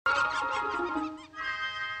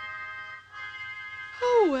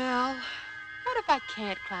I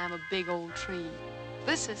can't climb a big old tree,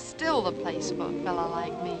 this is still the place for a fella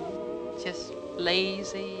like me. Just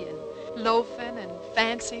lazy and loafing and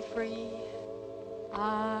fancy-free.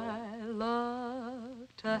 I love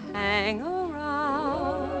to hang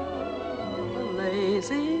around the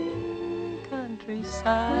lazy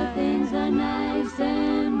countryside, where things are nice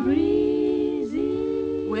and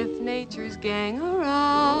breezy, with nature's gang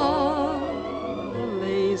around the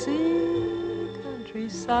lazy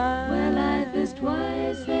countryside, where life is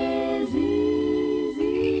twice as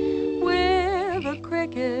easy, where the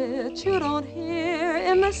crickets you don't hear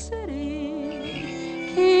in the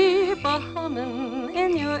city keep a humming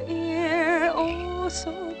in your ear, oh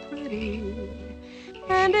so pretty,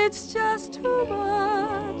 and it's just too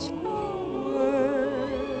much for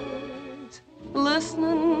words.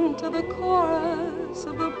 Listening to the chorus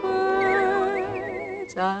of the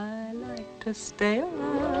birds, I like to stay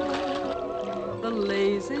around the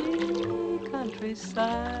lazy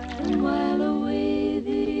countryside and while away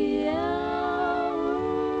the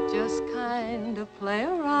hours, just kind of play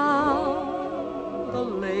around the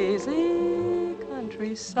lazy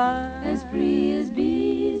countryside, as free as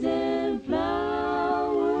bees and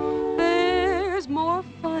flowers. There's more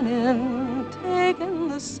fun in taking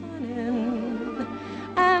the sun in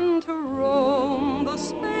and to roam the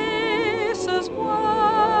spaces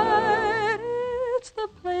wide. It's the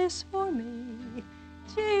place for me.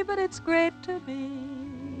 Gee, but it's great to be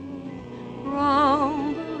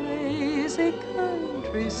round the lazy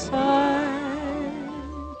countryside.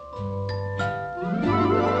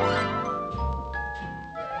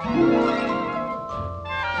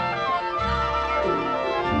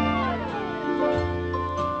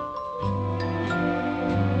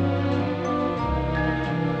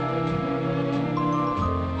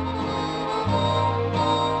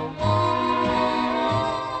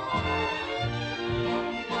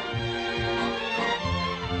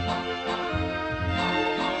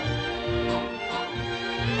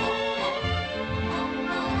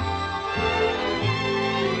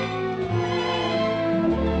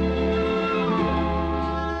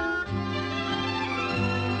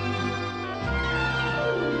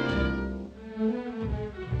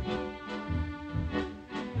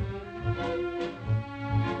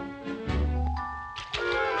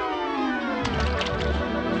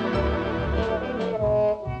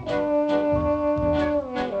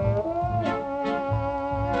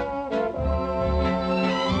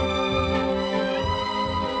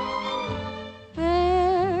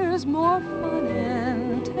 There's more fun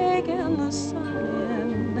in taking the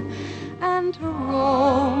sun in and to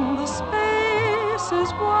roam the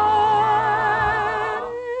spaces wide.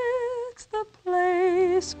 It's the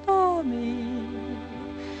place for me.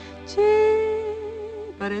 Gee,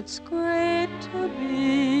 but it's great to be